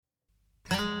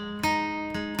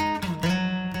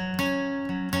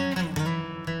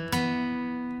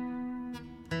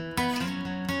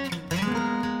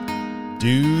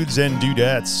Dudes and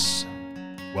dudettes,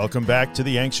 welcome back to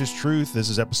The Anxious Truth. This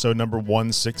is episode number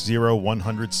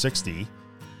 160.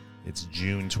 It's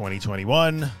June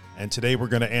 2021, and today we're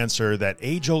going to answer that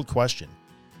age-old question: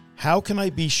 how can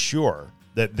I be sure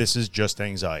that this is just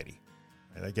anxiety?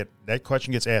 And that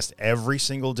question gets asked every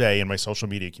single day in my social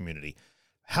media community.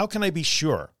 How can I be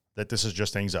sure that this is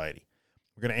just anxiety?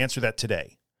 We're going to answer that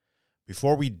today.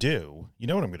 Before we do, you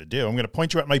know what I'm going to do? I'm going to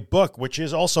point you at my book, which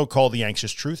is also called The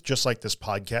Anxious Truth, just like this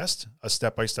podcast, a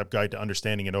step-by-step guide to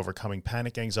understanding and overcoming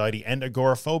panic, anxiety, and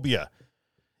agoraphobia.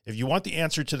 If you want the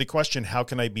answer to the question, how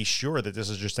can I be sure that this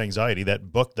is just anxiety,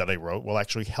 that book that I wrote will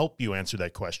actually help you answer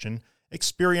that question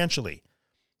experientially.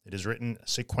 It is written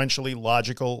sequentially,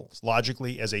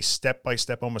 logically as a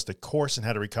step-by-step, almost a course in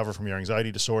how to recover from your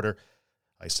anxiety disorder.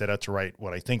 I set out to write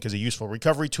what I think is a useful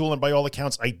recovery tool, and by all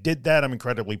accounts, I did that. I'm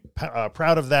incredibly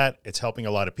proud of that. It's helping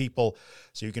a lot of people.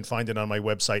 So you can find it on my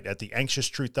website at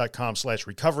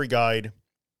theanxioustruth.com/recovery guide.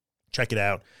 Check it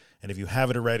out. And if you have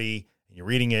it already, and you're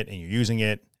reading it, and you're using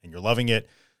it, and you're loving it,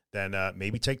 then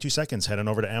maybe take 2 seconds, head on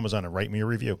over to Amazon and write me a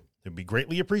review. It would be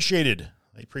greatly appreciated.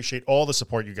 I appreciate all the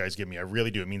support you guys give me. I really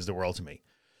do. It means the world to me.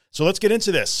 So let's get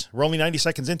into this. We're only 90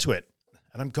 seconds into it.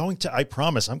 And I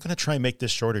promise, I'm going to try and make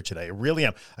this shorter today. I really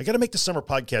am. I got to make the summer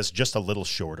podcast just a little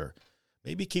shorter.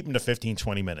 Maybe keep them to 15,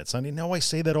 20 minutes. I know I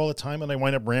say that all the time and I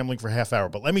wind up rambling for half hour,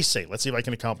 but let's see if I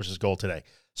can accomplish this goal today.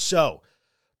 So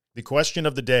the question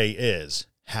of the day is,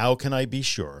 how can I be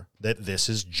sure that this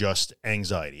is just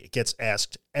anxiety? It gets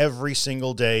asked every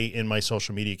single day in my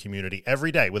social media community,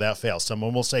 every day without fail.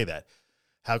 Someone will say that.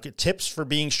 Tips for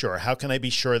being sure. How can I be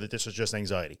sure that this is just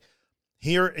anxiety?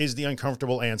 Here is the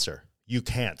uncomfortable answer. You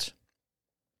can't.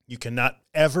 You cannot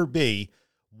ever be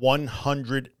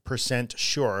 100%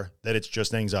 sure that it's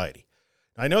just anxiety.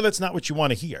 I know that's not what you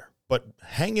want to hear, but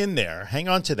hang in there, hang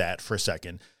on to that for a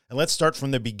second, and let's start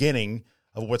from the beginning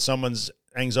of what someone's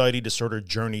anxiety disorder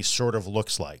journey sort of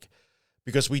looks like.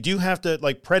 Because we do have to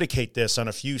predicate this on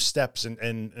a few steps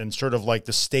and sort of like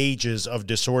the stages of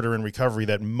disorder and recovery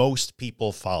that most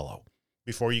people follow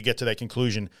before you get to that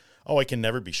conclusion, oh, I can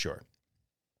never be sure.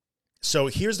 So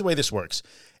here's the way this works.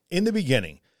 In the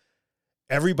beginning,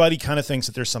 everybody kind of thinks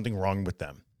that there's something wrong with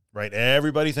them, right?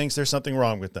 Everybody thinks there's something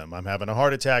wrong with them. I'm having a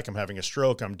heart attack. I'm having a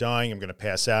stroke. I'm dying. I'm going to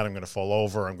pass out. I'm going to fall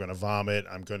over. I'm going to vomit.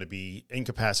 I'm going to be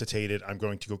incapacitated. I'm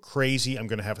going to go crazy. I'm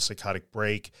going to have a psychotic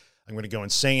break. I'm going to go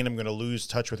insane. I'm going to lose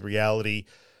touch with reality.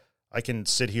 I can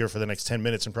sit here for the next 10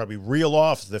 minutes and probably reel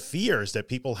off the fears that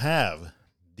people have.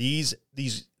 These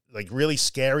like really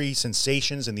scary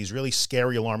sensations and these really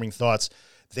scary, alarming thoughts,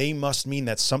 they must mean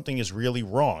that something is really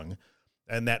wrong,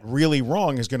 and that really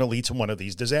wrong is going to lead to one of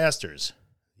these disasters,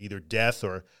 either death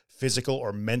or physical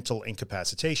or mental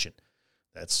incapacitation.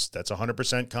 That's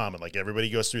 100% common. Like everybody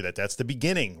goes through that. That's the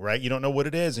beginning, right? You don't know what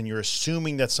it is, and you're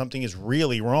assuming that something is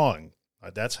really wrong.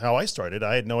 That's how I started.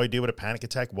 I had no idea what a panic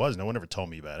attack was. No one ever told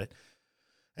me about it.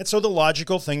 And so the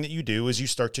logical thing that you do is you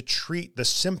start to treat the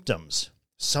symptoms.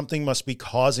 Something must be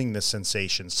causing this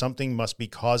sensation. Something must be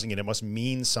causing it. It must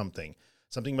mean something.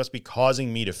 Something must be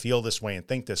causing me to feel this way and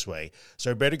think this way.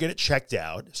 So I better get it checked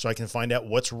out so I can find out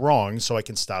what's wrong so I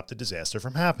can stop the disaster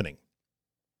from happening,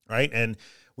 right? And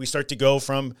we start to go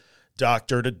from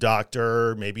doctor to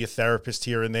doctor, maybe a therapist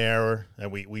here and there,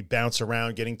 and we bounce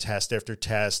around getting test after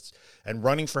test and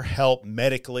running for help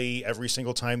medically every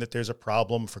single time that there's a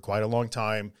problem for quite a long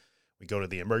time. We go to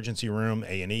the emergency room,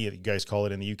 A&E, you guys call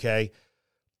it in the UK.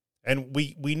 And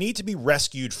we need to be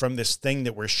rescued from this thing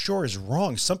that we're sure is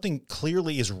wrong. Something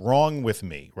clearly is wrong with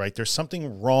me, right? There's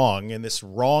something wrong, and this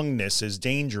wrongness is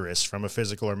dangerous from a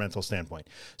physical or mental standpoint.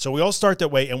 So we all start that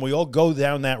way, and we all go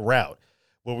down that route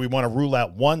where we want to rule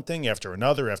out one thing after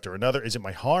another. Is it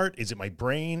my heart? Is it my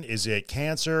brain? Is it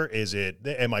cancer?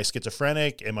 Am I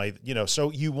schizophrenic?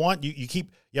 So you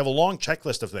have a long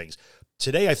checklist of things.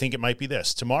 Today, I think it might be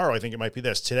this. Tomorrow, I think it might be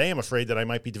this. Today, I'm afraid that I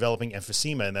might be developing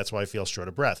emphysema, and that's why I feel short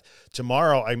of breath.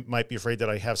 Tomorrow, I might be afraid that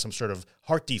I have some sort of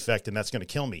heart defect, and that's going to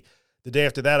kill me. The day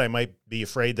after that, I might be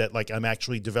afraid that I'm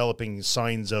actually developing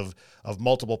signs of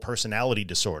multiple personality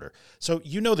disorder. So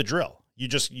you know the drill.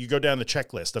 You go down the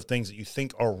checklist of things that you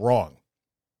think are wrong.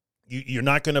 You're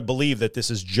not going to believe that this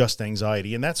is just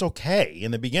anxiety, and that's okay in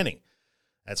the beginning.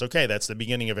 That's okay. That's the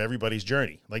beginning of everybody's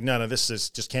journey. No, this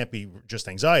just can't be just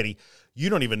anxiety. You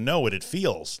don't even know what it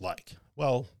feels like.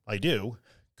 Well, I do,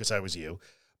 because I was you.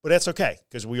 But that's okay,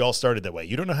 because we all started that way.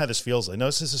 You don't know how this feels. I know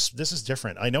this is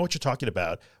different. I know what you're talking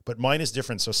about, but mine is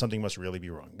different, so something must really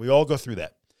be wrong. We all go through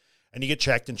that. And you get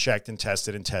checked and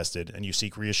tested, and you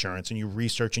seek reassurance, and you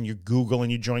research, and you Google,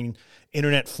 and you join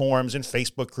internet forums and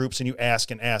Facebook groups, and you ask,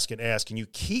 and you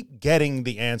keep getting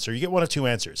the answer. You get one of two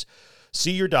answers.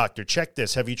 See your doctor. Check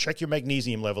this. Have you checked your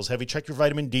magnesium levels? Have you checked your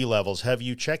vitamin D levels? Have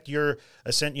you checked your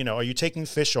are you taking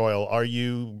fish oil? Are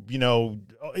you,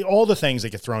 all the things that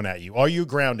get thrown at you. Are you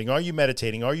grounding? Are you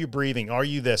meditating? Are you breathing? Are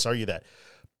you this? Are you that?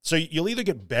 So you'll either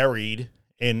get buried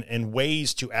in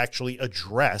ways to actually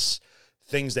address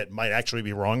things that might actually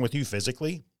be wrong with you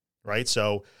physically, right?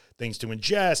 So things to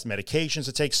ingest, medications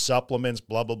to take, supplements,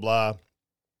 blah, blah, blah,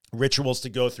 rituals to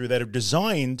go through that are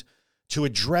designed to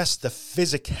address the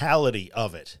physicality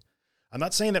of it. I'm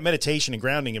not saying that meditation and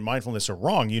grounding and mindfulness are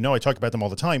wrong. I talk about them all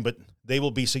the time, but they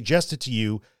will be suggested to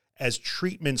you as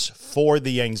treatments for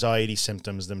the anxiety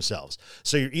symptoms themselves.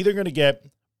 So you're either going to get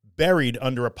buried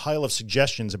under a pile of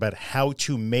suggestions about how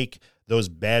to make those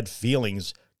bad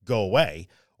feelings go away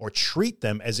or treat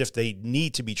them as if they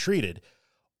need to be treated,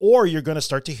 or you're going to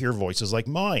start to hear voices like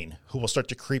mine who will start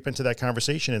to creep into that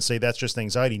conversation and say, that's just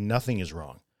anxiety. Nothing is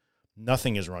wrong.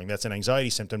 Nothing is wrong. That's an anxiety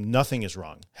symptom. Nothing is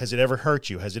wrong. Has it ever hurt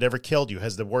you? Has it ever killed you?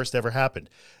 Has the worst ever happened?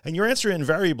 And your answer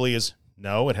invariably is,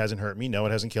 no, it hasn't hurt me. No,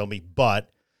 it hasn't killed me. But,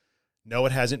 no,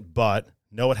 it hasn't. But,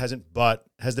 no, it hasn't. But,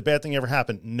 has the bad thing ever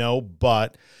happened? No,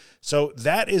 but. So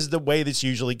that is the way this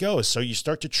usually goes. So you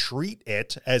start to treat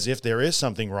it as if there is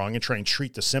something wrong and try and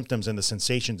treat the symptoms and the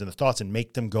sensations and the thoughts and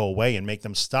make them go away and make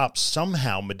them stop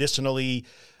somehow, medicinally,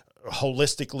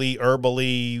 holistically,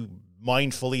 herbally,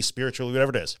 mindfully, spiritually,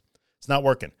 whatever it is. It's not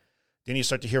working. Then you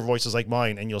start to hear voices like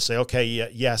mine and you'll say, okay,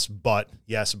 yes, but,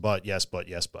 yes, but, yes, but,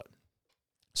 yes, but.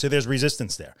 So there's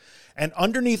resistance there. And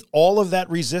underneath all of that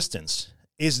resistance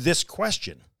is this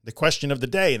question, the question of the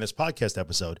day in this podcast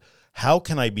episode: how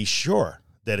can I be sure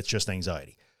that it's just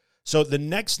anxiety? So the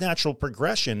next natural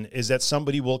progression is that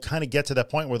somebody will kind of get to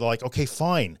that point where they're like, okay,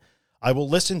 fine, I will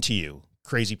listen to you,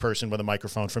 crazy person with a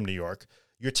microphone from New York.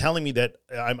 You're telling me that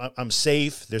I'm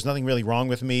safe, there's nothing really wrong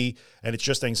with me, and it's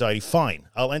just anxiety. Fine,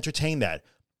 I'll entertain that.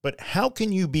 But how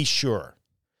can you be sure?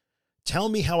 Tell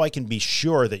me how I can be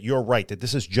sure that you're right, that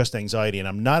this is just anxiety and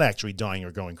I'm not actually dying or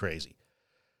going crazy,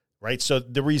 right? So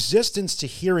the resistance to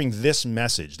hearing this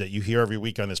message that you hear every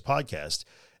week on this podcast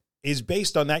is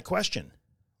based on that question.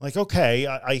 Like, okay,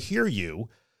 I hear you,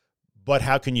 but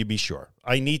how can you be sure?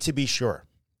 I need to be sure,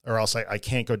 or else I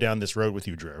can't go down this road with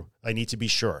you, Drew. I need to be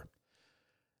sure.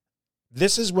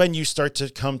 This is when you start to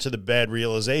come to the bad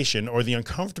realization or the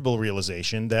uncomfortable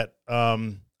realization that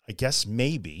I guess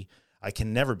maybe I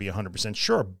can never be 100%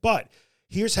 sure. But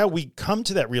here's how we come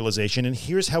to that realization, and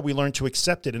here's how we learn to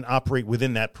accept it and operate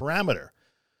within that parameter.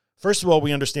 First of all,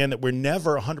 we understand that we're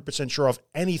never 100% sure of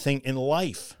anything in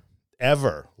life,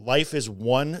 ever. Life is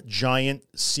one giant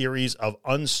series of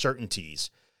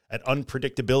uncertainties and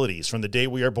unpredictabilities from the day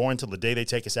we are born till the day they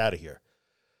take us out of here.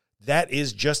 That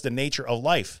is just the nature of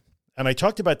life. And I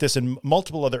talked about this in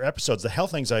multiple other episodes. The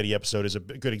health anxiety episode is a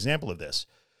good example of this.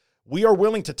 We are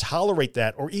willing to tolerate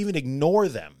that or even ignore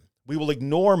them. We will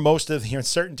ignore most of the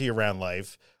uncertainty around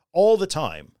life all the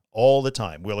time,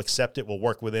 We'll accept it. We'll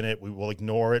work within it. We will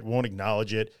ignore it. We won't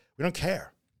acknowledge it. We don't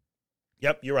care.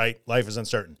 Yep, you're right. Life is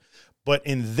uncertain. But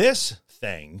in this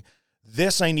thing,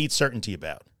 this I need certainty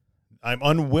about. I'm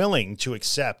unwilling to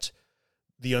accept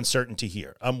the uncertainty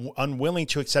here. I'm unwilling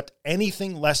to accept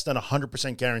anything less than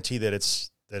 100% guarantee that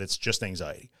it's just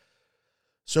anxiety.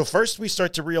 So first we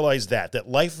start to realize that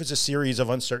life is a series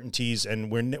of uncertainties and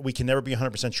we can never be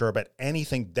 100% sure about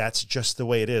anything. That's just the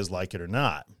way it is, like it or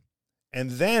not.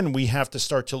 And then we have to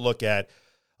start to look at,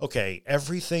 okay,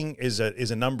 everything is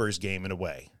a numbers game in a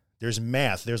way. There's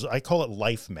math. I call it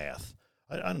life math.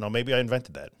 I don't know. Maybe I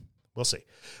invented that. We'll see.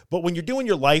 But when you're doing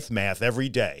your life math every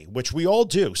day, which we all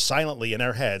do silently in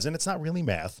our heads, and it's not really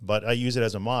math, but I use it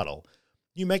as a model,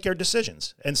 you make our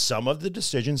decisions. And some of the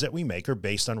decisions that we make are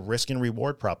based on risk and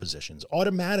reward propositions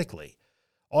automatically.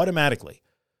 Before I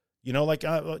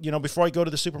go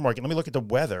to the supermarket, let me look at the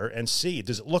weather and see,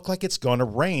 does it look like it's going to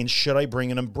rain? Should I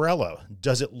bring an umbrella?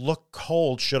 Does it look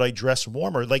cold? Should I dress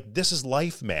warmer? Like, this is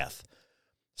life math.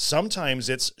 Sometimes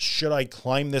it's, should I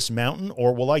climb this mountain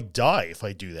or will I die if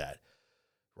I do that?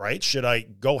 Right? Should I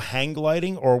go hang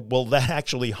gliding or will that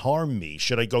actually harm me?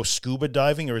 Should I go scuba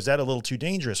diving or is that a little too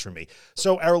dangerous for me?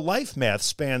 So our life math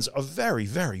spans a very,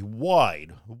 very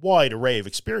wide array of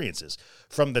experiences,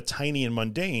 from the tiny and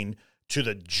mundane to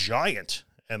the giant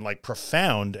and like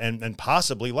profound and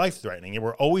possibly life-threatening. And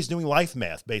we're always doing life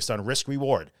math based on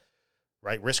risk-reward,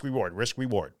 right? Risk-reward.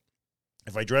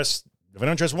 If I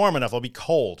don't dress warm enough, I'll be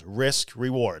cold.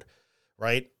 Risk-reward,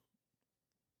 right?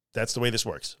 That's the way this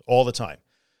works all the time.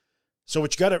 So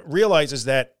what you got to realize is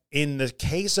that in the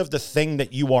case of the thing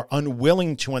that you are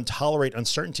unwilling to tolerate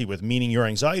uncertainty with, meaning your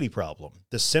anxiety problem,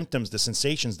 the symptoms, the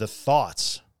sensations, the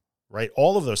thoughts, right?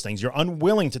 All of those things. You're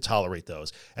unwilling to tolerate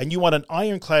those. And you want an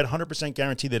ironclad 100%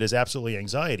 guarantee that is absolutely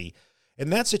anxiety. In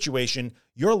that situation,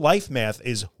 your life math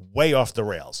is way off the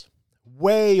rails.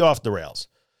 Way off the rails.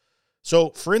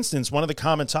 So, for instance, one of the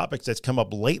common topics that's come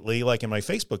up lately, like in my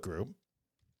Facebook group,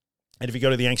 and if you go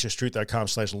to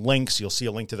theanxioustruth.com/links, you'll see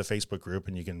a link to the Facebook group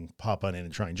and you can pop on in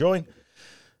and try and join.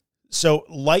 So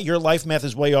your life math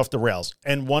is way off the rails.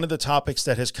 And one of the topics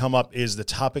that has come up is the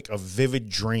topic of vivid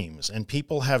dreams. And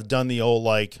people have done the old,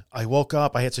 like, I woke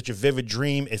up, I had such a vivid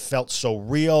dream. It felt so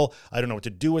real. I don't know what to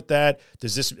do with that.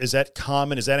 Is that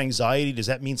common? Is that anxiety? Does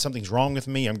that mean something's wrong with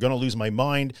me? I'm going to lose my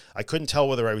mind. I couldn't tell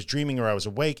whether I was dreaming or I was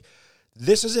awake.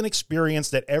 This is an experience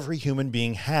that every human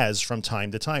being has from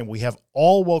time to time. We have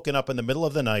all woken up in the middle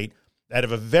of the night out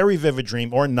of a very vivid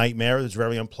dream or nightmare that's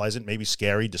very unpleasant, maybe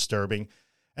scary, disturbing.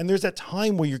 And there's that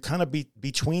time where you're kind of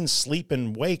between sleep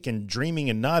and wake and dreaming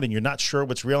and not, and you're not sure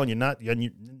what's real, and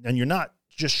you're not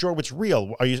just sure what's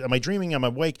real. Am I dreaming? Am I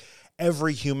awake?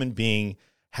 Every human being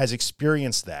has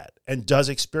experienced that and does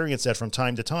experience that from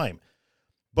time to time.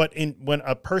 But when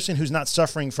a person who's not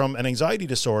suffering from an anxiety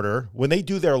disorder, when they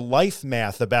do their life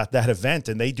math about that event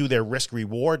and they do their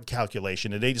risk-reward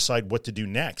calculation and they decide what to do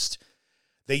next,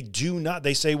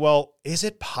 they say, well, is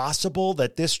it possible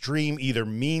that this dream either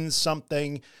means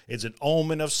something, it's an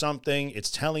omen of something,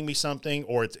 it's telling me something,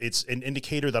 or it's an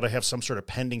indicator that I have some sort of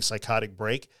pending psychotic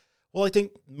break? Well, I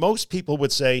think most people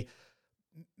would say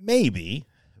maybe,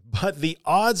 but the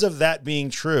odds of that being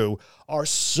true are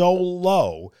so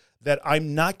low that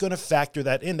I'm not going to factor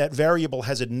that in. That variable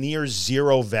has a near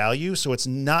zero value, so it's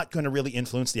not going to really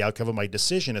influence the outcome of my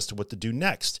decision as to what to do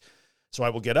next. So I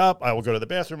will get up, I will go to the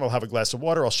bathroom, I'll have a glass of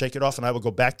water, I'll shake it off, and I will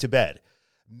go back to bed.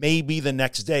 Maybe the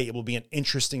next day it will be an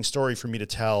interesting story for me to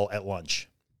tell at lunch.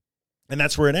 And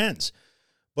that's where it ends.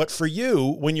 But for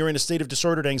you, when you're in a state of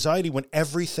disordered anxiety, when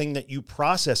everything that you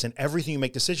process and everything you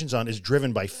make decisions on is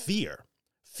driven by fear,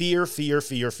 fear. Fear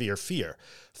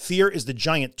is the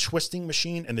giant twisting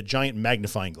machine and the giant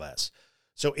magnifying glass.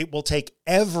 So it will take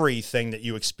everything that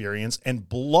you experience and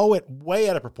blow it way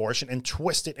out of proportion and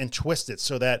twist it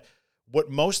so that what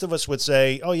most of us would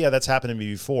say, oh yeah, that's happened to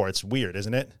me before. It's weird,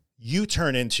 isn't it? You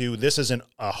turn into, this is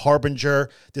a harbinger,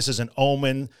 this is an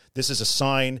omen, this is a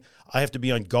sign, I have to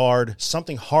be on guard,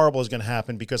 something horrible is going to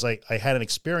happen because I had an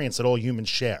experience that all humans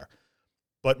share.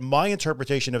 But my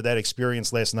interpretation of that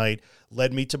experience last night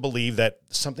led me to believe that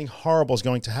something horrible is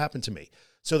going to happen to me.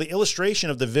 So the illustration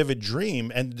of the vivid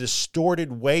dream and the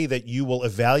distorted way that you will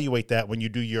evaluate that when you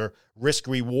do your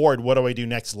risk-reward, what do I do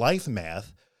next life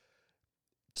math,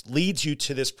 leads you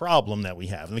to this problem that we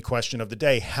have. And the question of the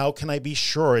day, how can I be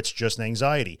sure it's just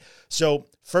anxiety? So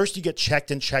first you get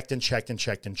checked,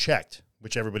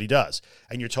 which everybody does.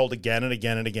 And you're told again and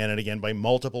again by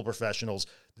multiple professionals,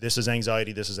 this is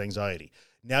anxiety, this is anxiety.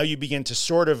 Now you begin to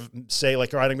sort of say,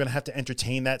 like, all right, I'm going to have to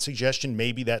entertain that suggestion.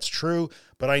 Maybe that's true,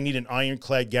 but I need an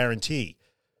ironclad guarantee.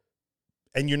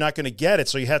 And you're not going to get it.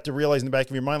 So you have to realize in the back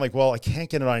of your mind, like, well, I can't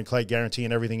get an ironclad guarantee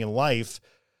in everything in life,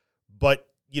 but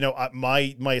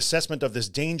my assessment of this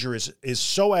danger is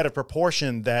so out of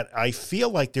proportion that I feel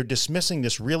like they're dismissing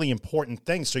this really important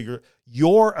thing. So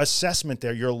your assessment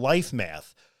there, your life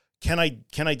math, can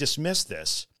I dismiss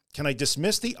this? Can I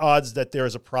dismiss the odds that there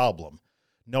is a problem?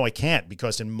 No, I can't,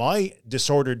 because in my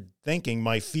disordered thinking,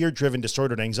 my fear-driven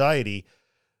disordered anxiety,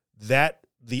 that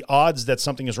the odds that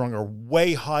something is wrong are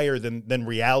way higher than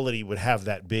reality would have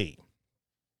that be.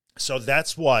 So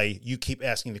that's why you keep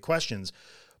asking the questions.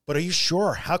 But are you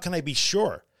sure? How can I be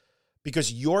sure?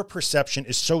 Because your perception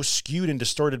is so skewed and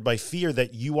distorted by fear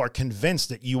that you are convinced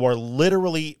that you are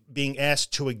literally being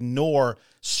asked to ignore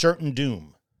certain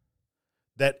doom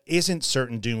that isn't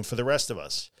certain doom for the rest of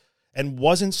us and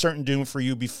wasn't certain doom for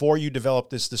you before you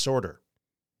developed this disorder,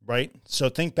 right? So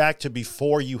think back to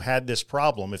before you had this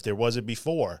problem. If there was a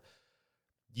before,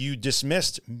 you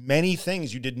dismissed many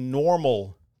things. You did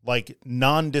normal, like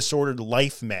non-disordered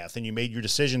life math, and you made your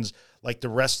decisions like the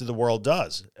rest of the world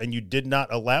does. And you did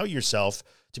not allow yourself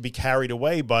to be carried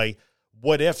away by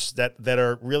what ifs that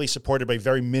are really supported by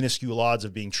very minuscule odds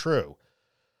of being true.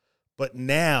 But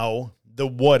now the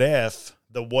what if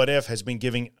has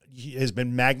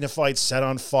been magnified, set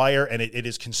on fire, and it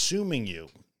is consuming you.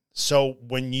 So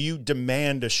when you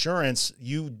demand assurance,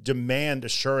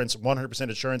 100%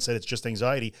 assurance that it's just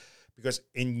anxiety, because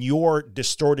in your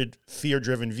distorted,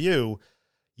 fear-driven view,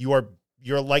 you're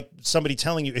like somebody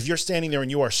telling you, if you're standing there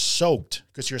and you are soaked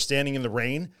because you're standing in the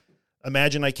rain,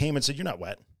 imagine I came and said, you're not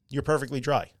wet, you're perfectly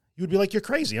dry. You would be like, you're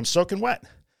crazy, I'm soaking wet.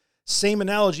 Same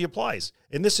analogy applies.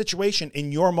 In this situation,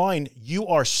 in your mind, you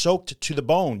are soaked to the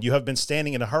bone. You have been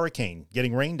standing in a hurricane,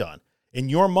 getting rained on. In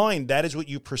your mind, that is what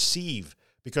you perceive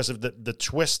because of the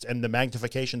twist and the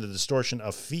magnification, the distortion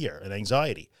of fear and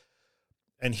anxiety.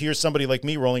 And here's somebody like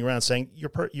me rolling around saying,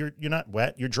 you're not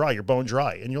wet, you're dry, you're bone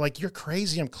dry. And you're like, you're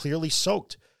crazy, I'm clearly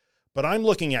soaked. But I'm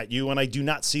looking at you and I do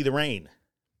not see the rain.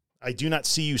 I do not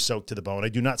see you soaked to the bone. I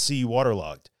do not see you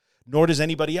waterlogged, nor does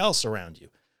anybody else around you.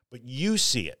 But you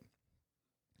see it.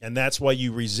 And that's why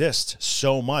you resist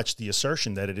so much the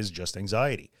assertion that it is just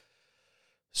anxiety.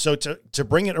 So to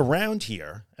bring it around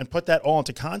here and put that all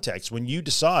into context, when you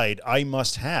decide I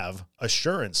must have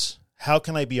assurance, how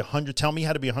can I be tell me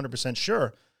how to be 100%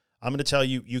 sure? I'm going to tell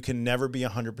you, you can never be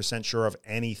 100% sure of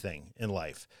anything in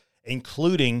life,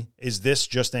 including, is this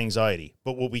just anxiety?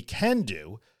 But what we can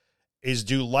do is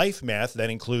do life math that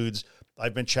includes,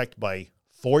 I've been checked by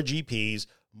 4 GPs,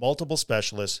 multiple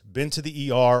specialists, been to the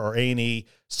ER or A&E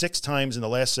 6 times in the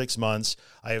last 6 months.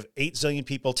 I have 8 zillion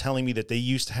people telling me that they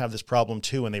used to have this problem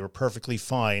too, and they were perfectly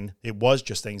fine. It was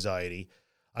just anxiety.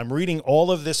 I'm reading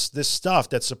all of this stuff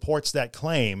that supports that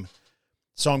claim.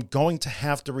 So I'm going to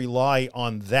have to rely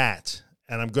on that,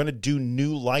 and I'm going to do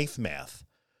new life math.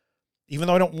 Even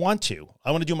though I don't want to,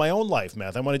 I want to do my own life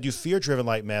math. I want to do fear-driven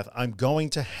life math. I'm going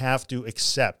to have to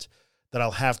accept that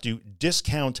I'll have to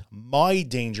discount my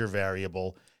danger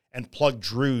variable and plug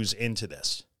Drew's into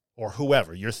this, or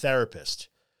whoever, your therapist,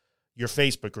 your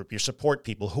Facebook group, your support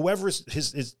people, whoever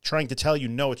is trying to tell you,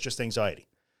 no, it's just anxiety,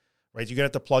 right? You're going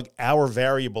to have to plug our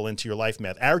variable into your life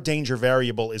math. Our danger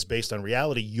variable is based on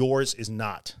reality. Yours is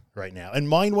not right now. And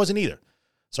mine wasn't either.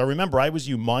 So remember, I was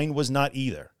you. Mine was not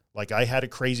either. Like, I had a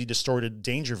crazy distorted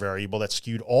danger variable that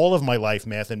skewed all of my life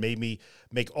math and made me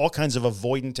make all kinds of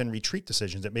avoidant and retreat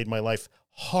decisions that made my life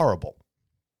horrible,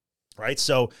 right?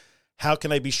 So how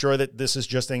can I be sure that this is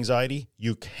just anxiety?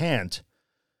 You can't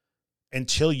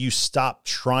until you stop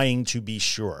trying to be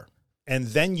sure. And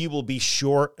then you will be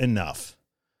sure enough.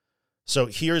 So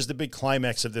here's the big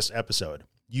climax of this episode.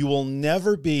 You will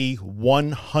never be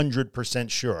 100%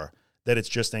 sure that it's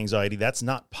just anxiety. That's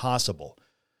not possible.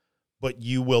 But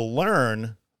you will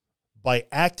learn by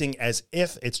acting as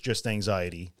if it's just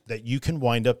anxiety that you can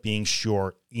wind up being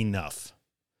sure enough.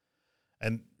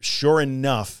 And sure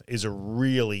enough is a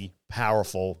really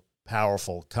powerful,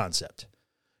 powerful concept.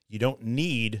 You don't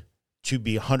need to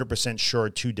be 100%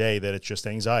 sure today that it's just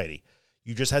anxiety.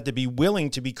 You just have to be willing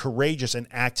to be courageous and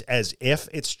act as if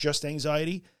it's just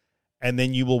anxiety, and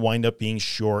then you will wind up being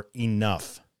sure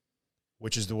enough,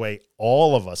 which is the way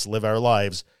all of us live our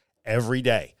lives every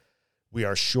day. We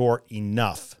are sure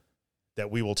enough that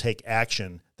we will take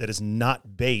action that is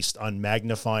not based on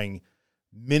magnifying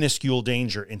minuscule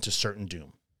danger into certain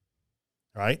doom.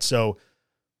 All right, so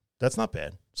that's not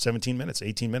bad. 17 minutes,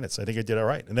 18 minutes. I think I did all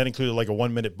right. And that included like a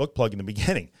 1-minute book plug in the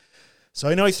beginning. So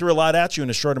I know I threw a lot at you in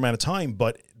a short amount of time,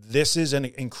 but this is an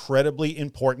incredibly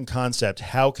important concept.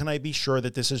 How can I be sure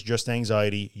that this is just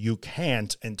anxiety? You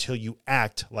can't until you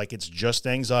act like it's just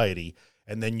anxiety,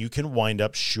 and then you can wind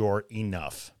up sure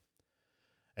enough.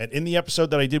 And in the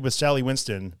episode that I did with Sally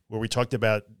Winston, where we talked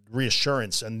about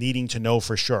reassurance and needing to know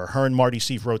for sure, her and Marty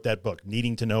Seif wrote that book,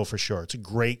 Needing to Know for Sure. It's a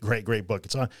great, great, great book.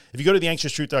 It's on. If you go to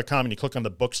theanxioustruth.com and you click on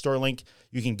the bookstore link,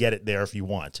 you can get it there if you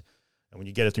want. And when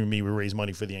you get it through me, we raise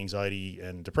money for the Anxiety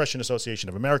and Depression Association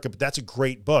of America. But that's a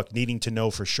great book, Needing to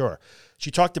Know for Sure.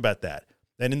 She talked about that.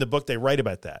 And in the book, they write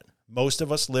about that. Most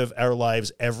of us live our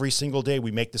lives every single day.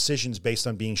 We make decisions based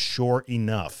on being sure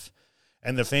enough.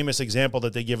 And the famous example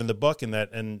that they give in the book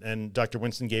and Dr.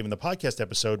 Winston gave in the podcast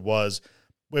episode was,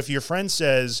 if your friend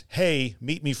says, hey,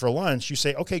 meet me for lunch, you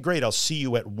say, okay, great, I'll see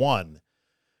you at 1.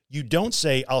 You don't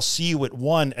say, I'll see you at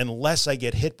 1 unless I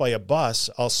get hit by a bus.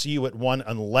 I'll see you at 1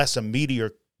 unless a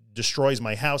meteor destroys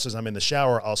my house as I'm in the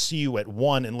shower. I'll see you at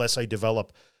 1 unless I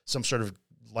develop some sort of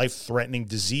life-threatening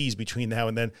disease between now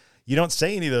and then. You don't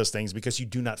say any of those things because you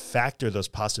do not factor those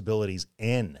possibilities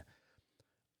in.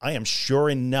 I am sure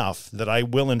enough that I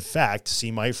will, in fact,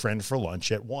 see my friend for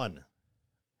lunch at 1.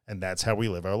 And that's how we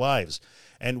live our lives.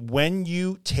 And when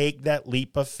you take that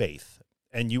leap of faith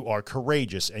and you are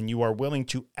courageous and you are willing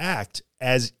to act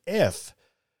as if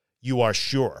you are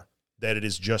sure that it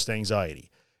is just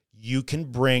anxiety, you can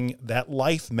bring that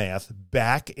life math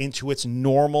back into its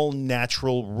normal,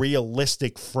 natural,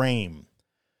 realistic frame.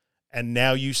 And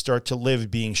now you start to live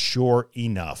being sure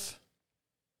enough.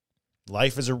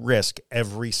 Life is a risk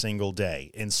every single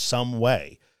day in some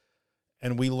way.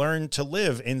 And we learn to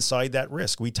live inside that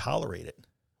risk. We tolerate it.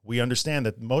 We understand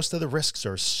that most of the risks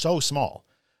are so small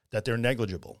that they're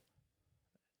negligible.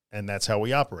 And that's how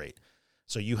we operate.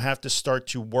 So you have to start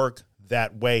to work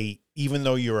that way, even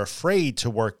though you're afraid to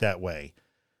work that way,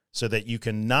 so that you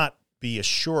can not be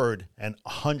assured and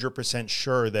 100%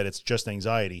 sure that it's just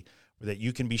anxiety, but that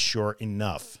you can be sure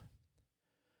enough.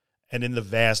 And in the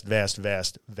vast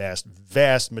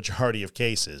majority of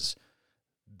cases,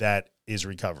 that is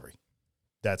recovery.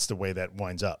 That's the way that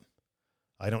winds up.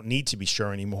 I don't need to be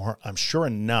sure anymore. I'm sure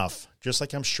enough, just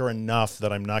like I'm sure enough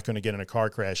that I'm not going to get in a car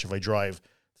crash if I drive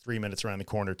 3 minutes around the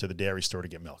corner to the dairy store to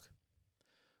get milk.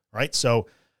 Right? So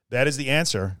that is the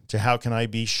answer to how can I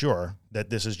be sure that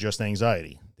this is just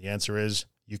anxiety. The answer is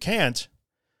you can't.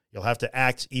 You'll have to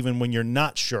act even when you're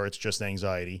not sure it's just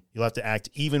anxiety. You'll have to act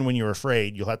even when you're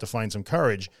afraid. You'll have to find some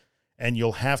courage, and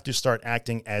you'll have to start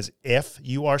acting as if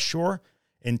you are sure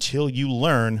until you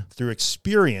learn through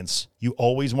experience, you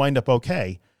always wind up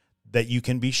okay, that you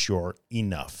can be sure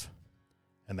enough.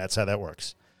 And that's how that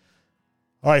works.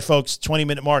 All right, folks,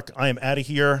 20-minute mark. I am out of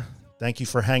here. Thank you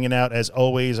for hanging out. As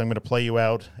always, I'm going to play you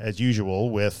out, as usual,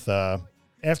 with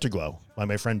Afterglow by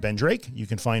my friend Ben Drake. You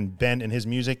can find Ben and his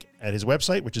music at his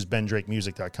website, which is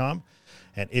bendrakemusic.com.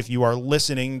 And if you are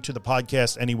listening to the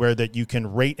podcast anywhere that you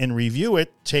can rate and review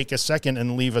it, take a second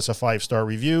and leave us a 5-star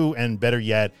review. And better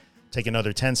yet, take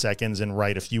another 10 seconds and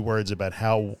write a few words about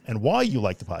how and why you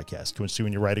like the podcast. Because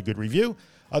when you write a good review,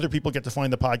 other people get to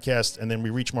find the podcast, and then we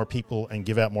reach more people and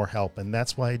give out more help. And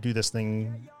that's why I do this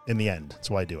thing in the end. That's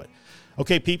why I do it.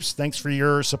 Okay, peeps, thanks for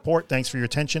your support. Thanks for your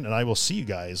attention. And I will see you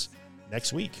guys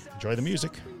next week. Enjoy the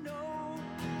music.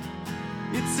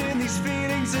 It's in these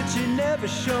feelings that you never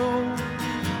show.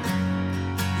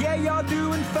 Yeah, you're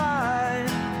doing fine.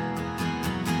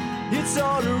 It's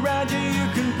all around you, you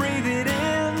can breathe it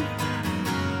in.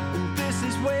 And this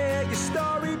is where your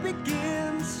story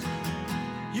begins.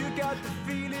 You got the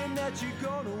feeling that you're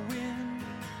gonna win.